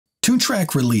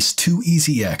Toontrack released two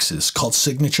EZXs called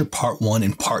Signature Part 1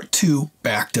 and Part 2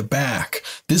 back to back.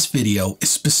 This video is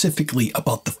specifically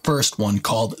about the first one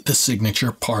called the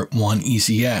Signature Part 1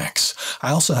 EZX.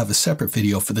 I also have a separate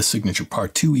video for the Signature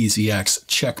Part 2 EZX,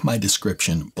 check my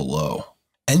description below.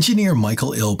 Engineer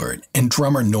Michael Illbert and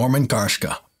drummer Normann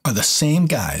Garschke are the same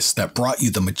guys that brought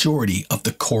you the majority of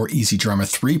the core EZdrummer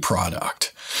 3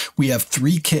 product. We have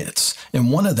 3 kits,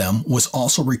 and one of them was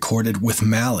also recorded with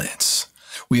mallets.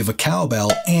 We have a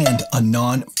cowbell and a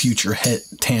non-future hit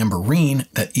tambourine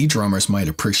that EZdrummers might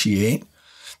appreciate.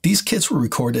 These kits were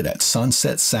recorded at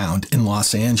Sunset Sound in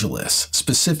Los Angeles,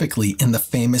 specifically in the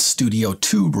famous Studio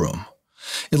 2 room.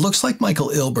 It looks like Michael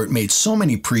Illbert made so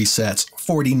many presets,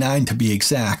 49 to be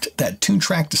exact, that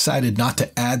Toontrack decided not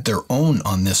to add their own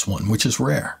on this one, which is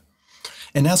rare.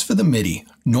 And as for the MIDI,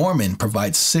 Normann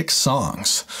provides 6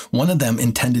 songs, one of them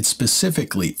intended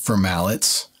specifically for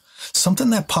mallets. Something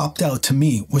that popped out to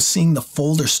me was seeing the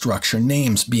folder structure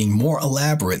names being more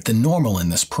elaborate than normal in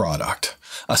this product.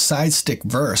 A side stick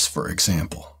verse, for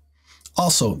example.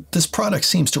 Also, this product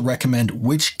seems to recommend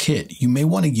which kit you may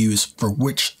want to use for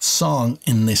which song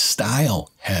in this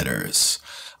style headers.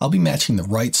 I'll be matching the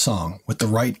right song with the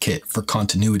right kit for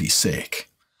continuity's sake.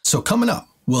 So coming up,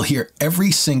 we'll hear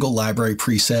every single library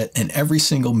preset and every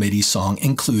single MIDI song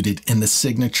included in the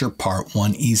Signature Part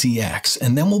 1 EZX,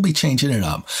 and then we'll be changing it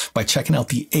up by checking out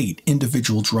the 8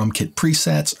 individual drum kit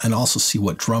presets and also see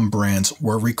what drum brands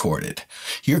were recorded.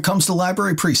 Here comes the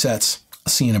library presets.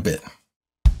 I'll see you in a bit.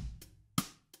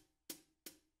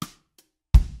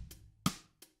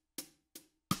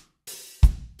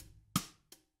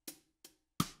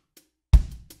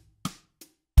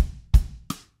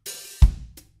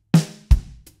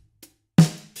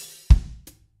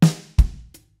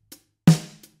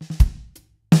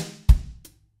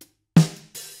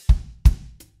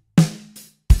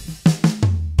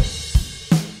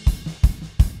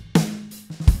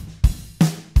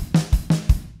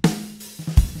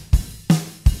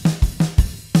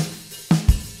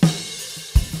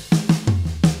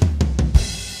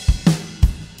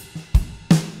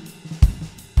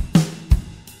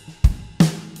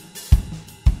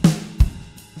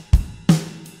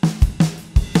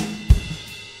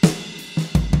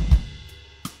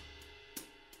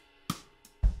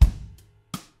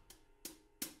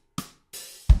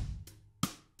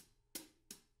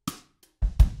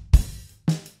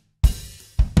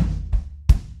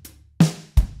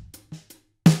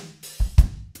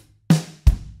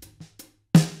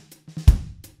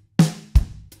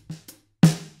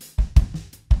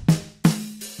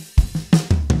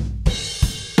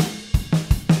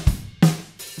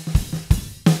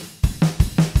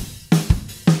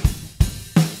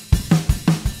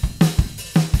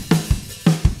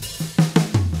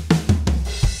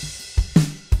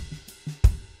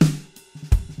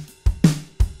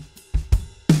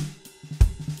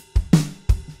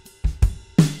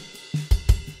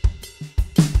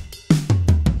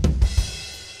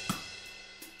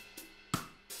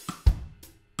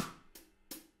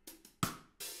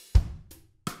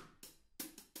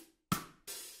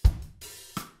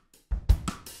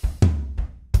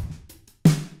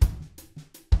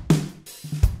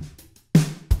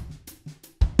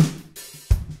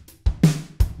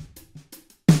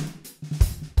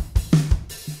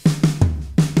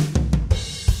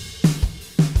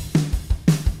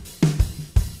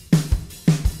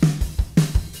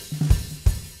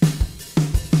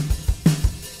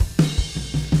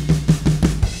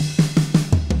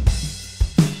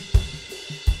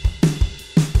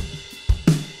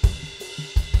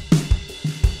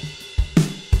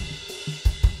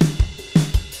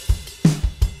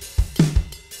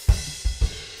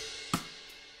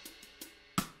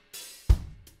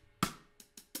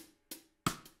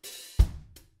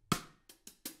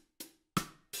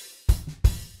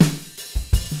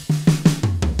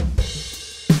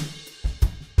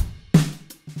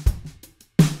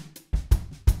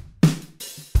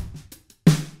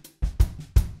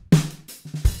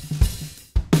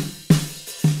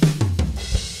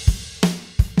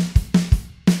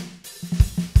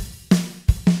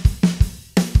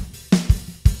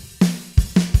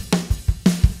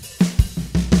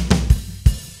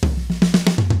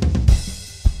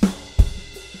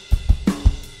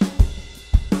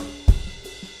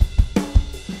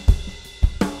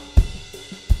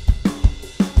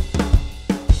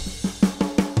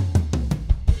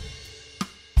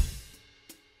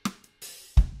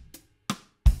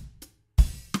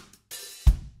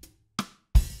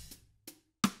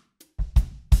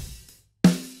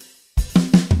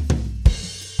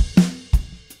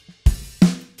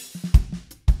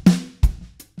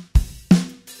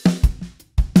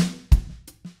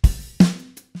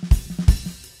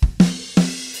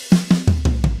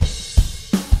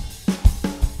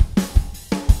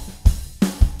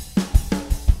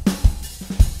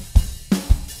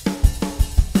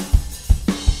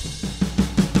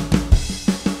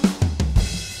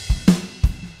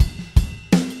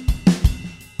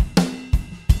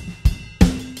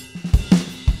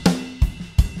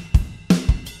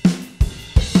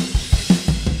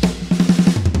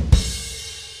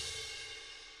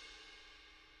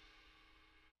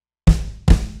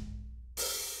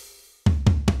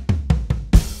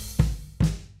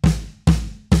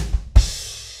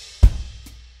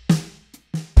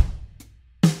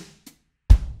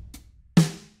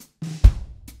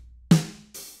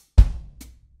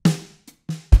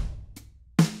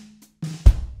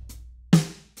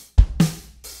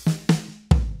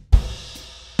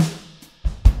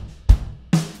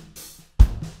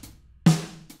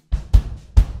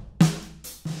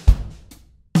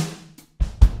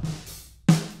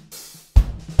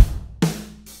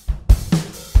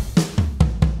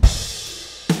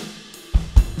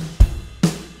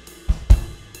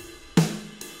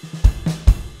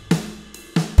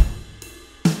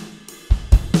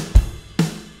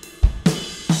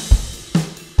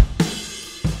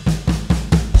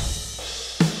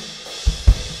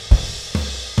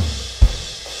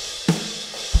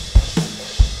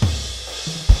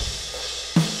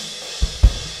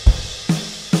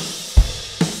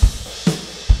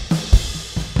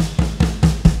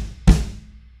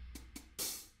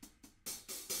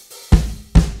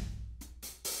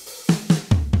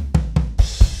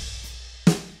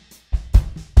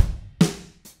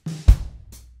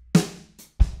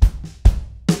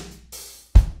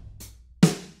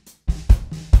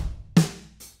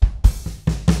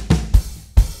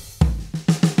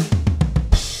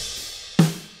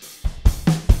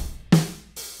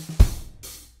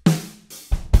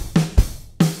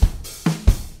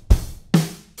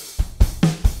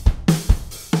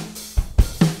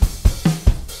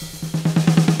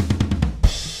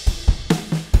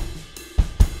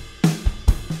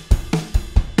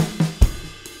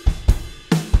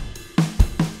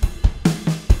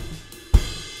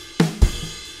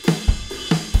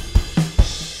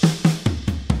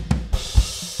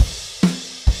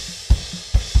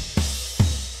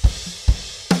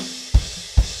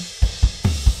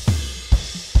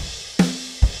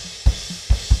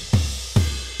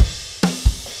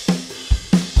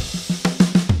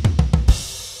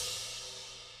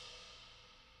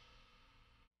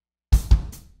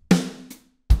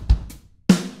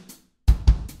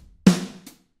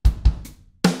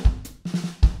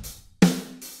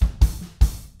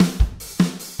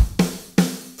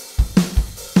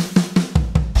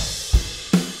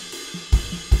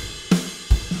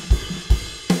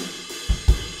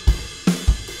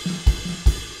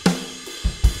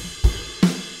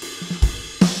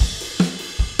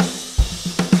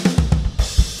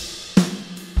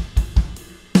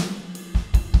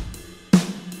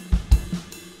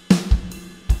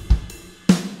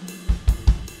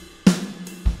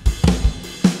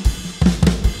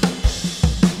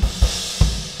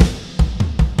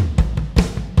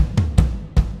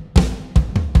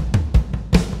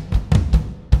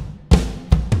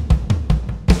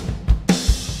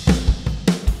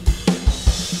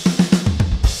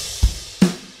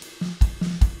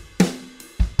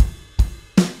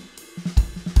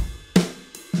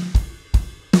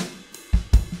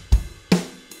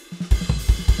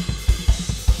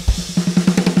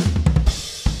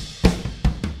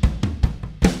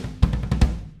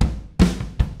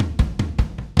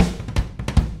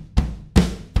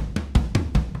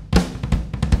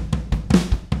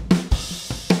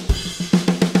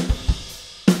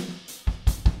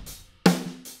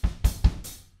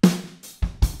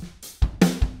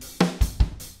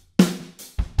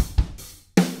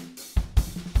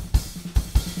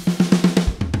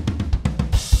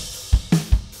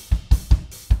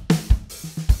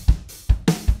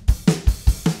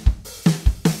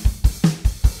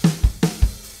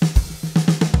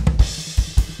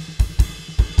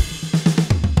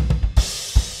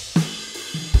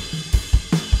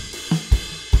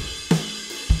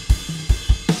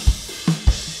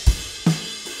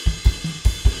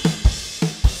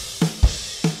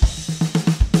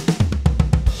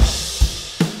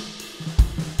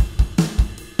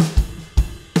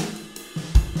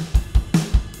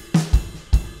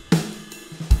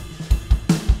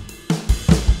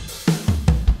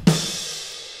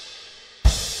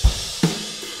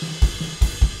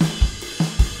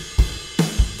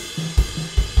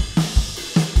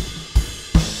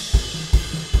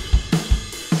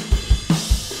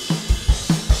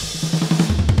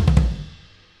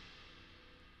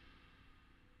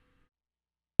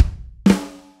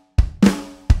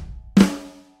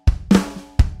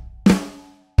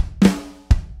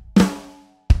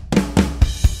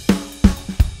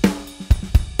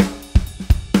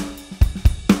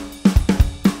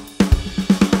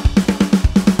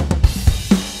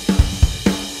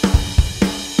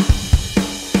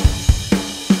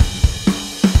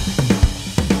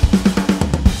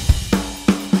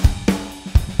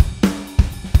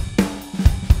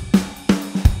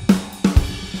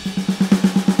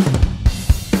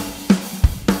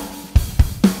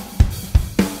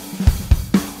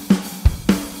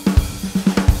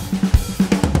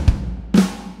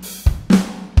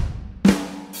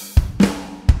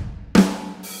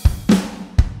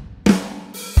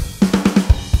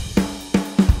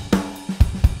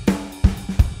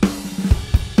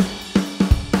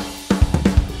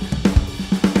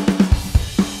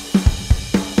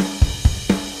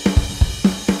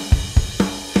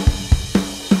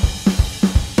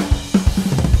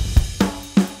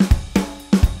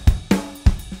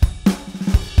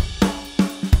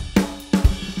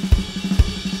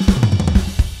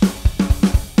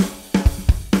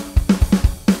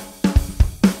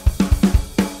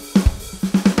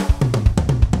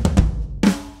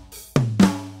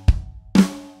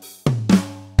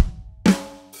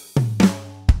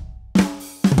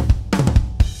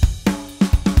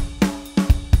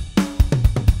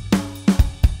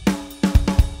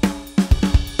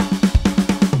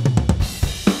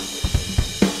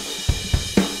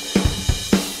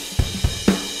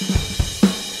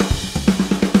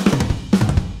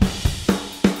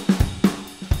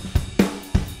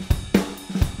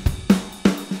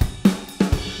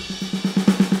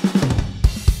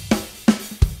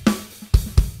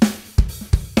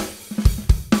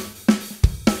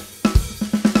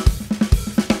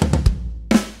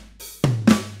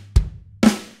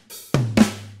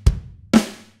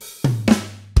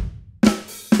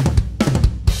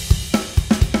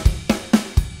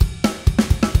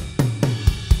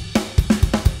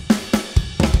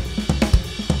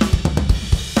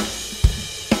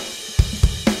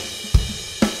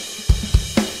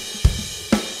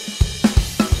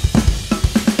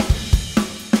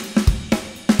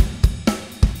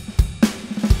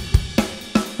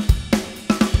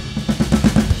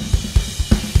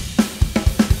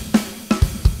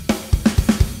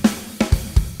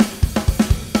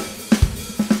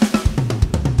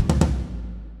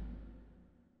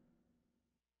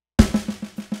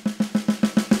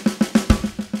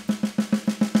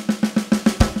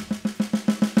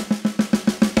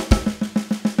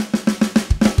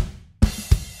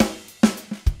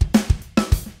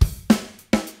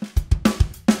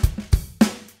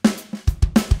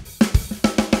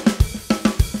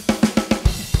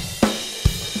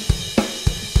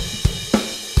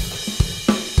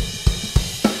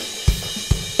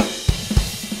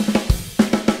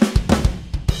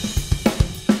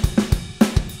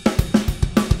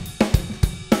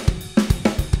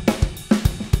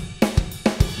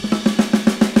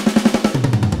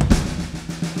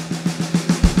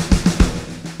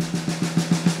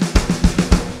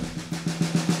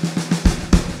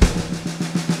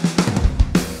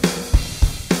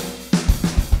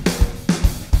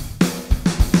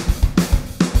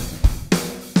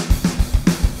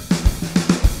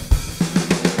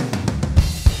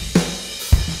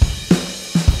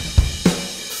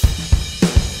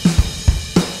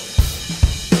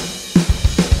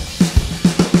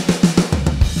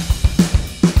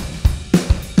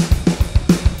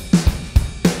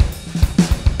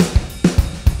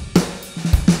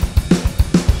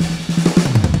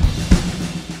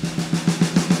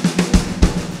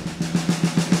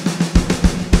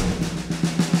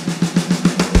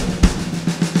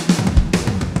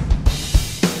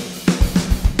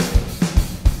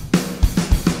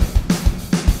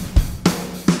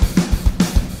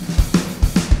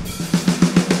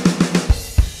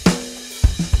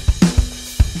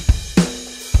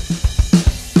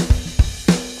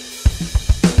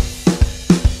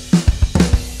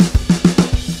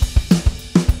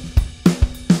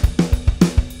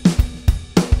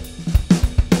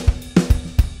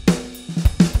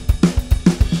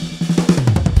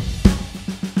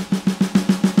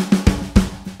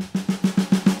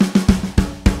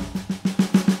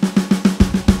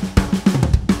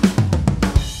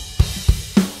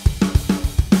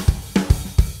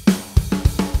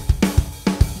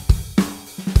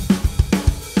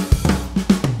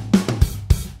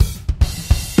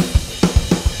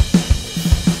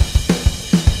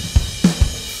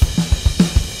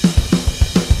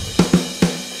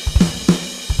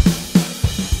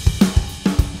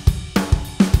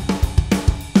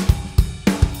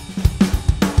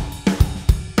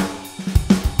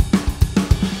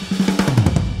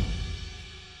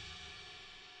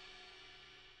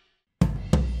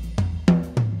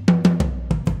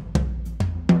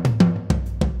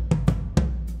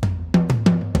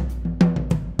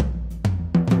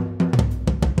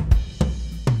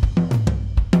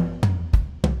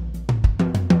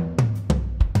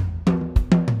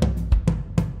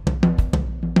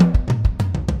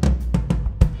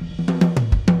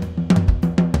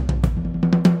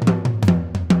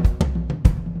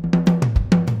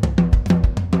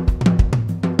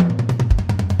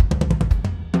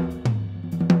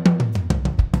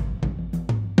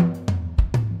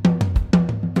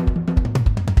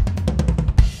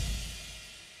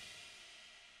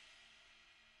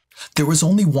 There was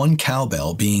only one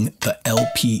cowbell, being the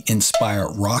LP Inspire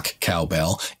Rock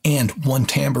Cowbell, and one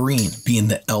tambourine, being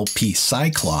the LP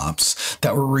Cyclops,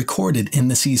 that were recorded in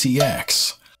this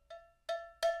EZX.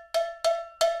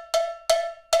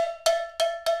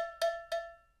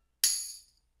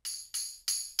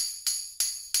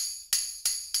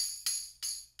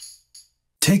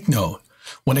 Take note,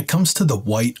 when it comes to the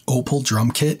white opal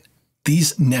drum kit,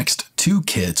 these next two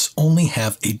kits only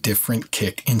have a different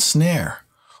kick and snare.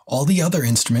 All the other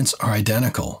instruments are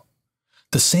identical.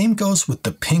 The same goes with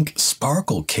the pink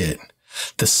sparkle kit.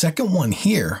 The second one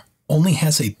here only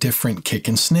has a different kick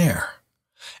and snare.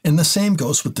 And the same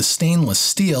goes with the stainless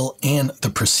steel and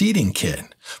the preceding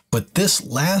kit. But this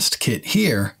last kit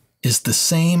here is the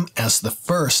same as the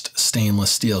first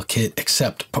stainless steel kit,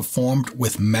 except performed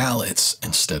with mallets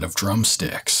instead of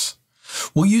drumsticks.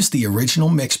 We'll use the original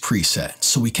mix preset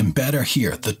so we can better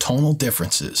hear the tonal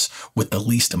differences with the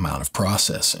least amount of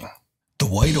processing. The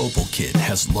white opal kit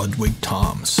has Ludwig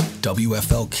toms,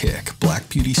 WFL kick, Black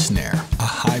Beauty snare, a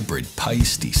hybrid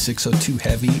Pasty 602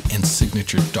 heavy and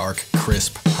signature dark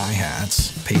crisp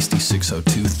hi-hats, Pasty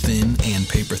 602 thin and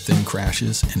paper thin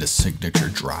crashes, and a signature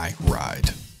dry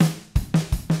ride.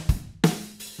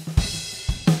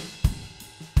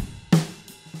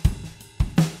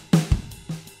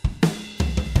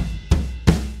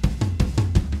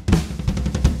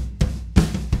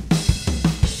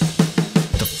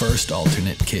 The first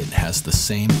alternate kit has the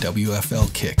same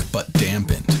WFL kick but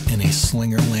dampened in a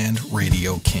Slingerland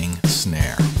Radio King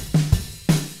snare.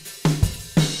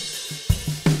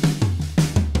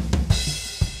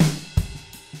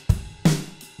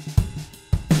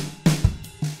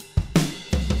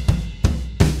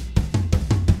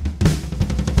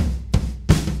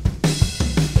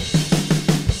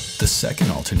 The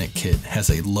second alternate kit has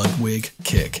a Ludwig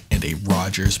kick and a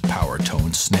Rogers power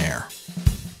tone snare.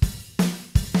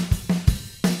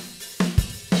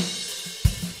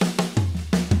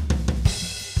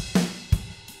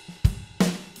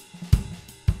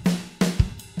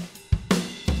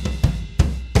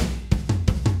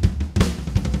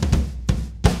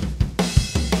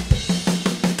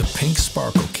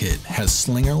 Sparkle kit has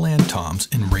Slingerland toms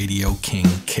and Radio King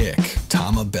kick,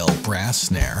 Tama Bell brass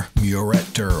snare,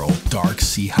 Muret Durrell dark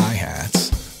C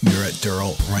hi-hats, Muret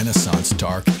Durrell Renaissance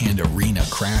dark and arena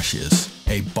crashes,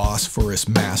 a Bosphorus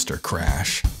master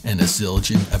crash, and a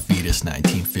Zildjian Avitas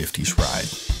 1950s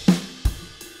ride.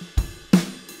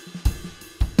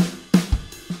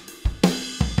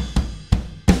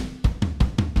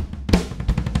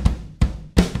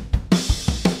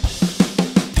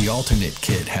 The alternate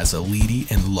kit has a Leedy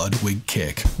and Ludwig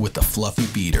kick with a fluffy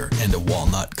beater and a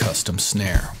walnut custom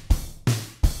snare.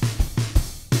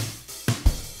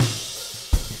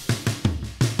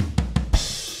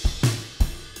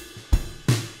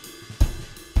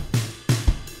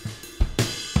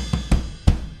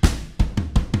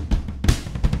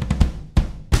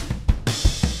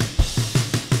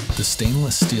 The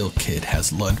stainless steel kit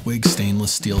has Ludwig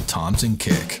stainless steel toms and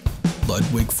kick,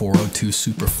 Ludwig 402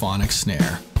 superphonic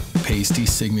snare, Pasty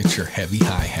signature heavy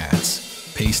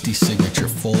hi-hats, Pasty signature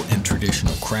full and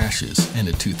traditional crashes, and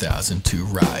a 2002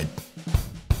 ride.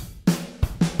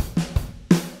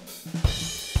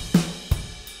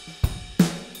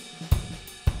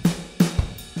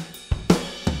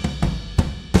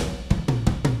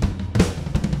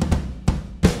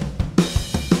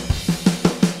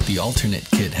 The alternate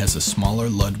kit has a smaller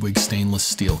Ludwig stainless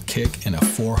steel kick and a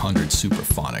 400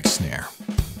 superphonic snare.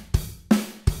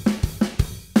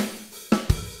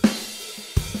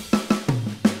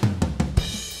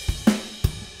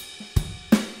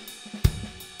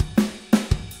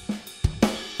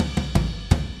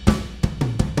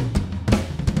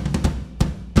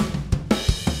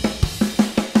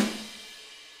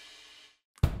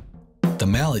 The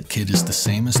mallet kit is the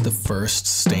same as the first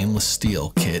stainless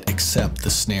steel kit, except the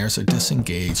snares are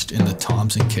disengaged and the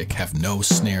toms and kick have no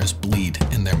snares bleed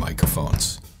in their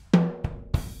microphones.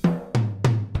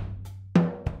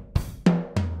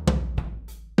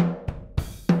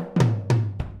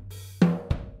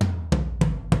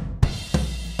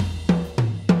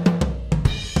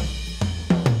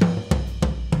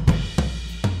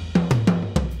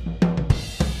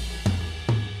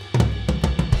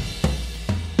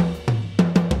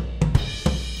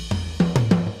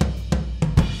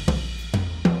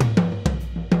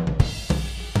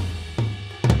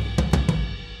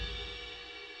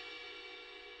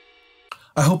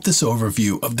 I hope this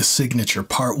overview of the Signature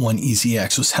Part 1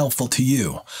 EZX was helpful to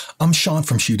you. I'm Sean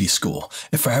from Shootie School.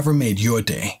 If I ever made your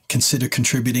day, consider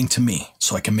contributing to me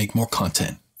so I can make more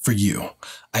content for you.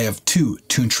 I have 2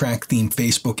 Toontrack themed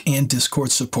Facebook and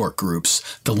Discord support groups.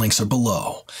 The links are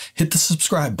below. Hit the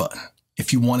subscribe button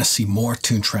if you want to see more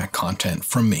Toontrack content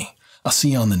from me. I'll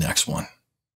see you on the next one.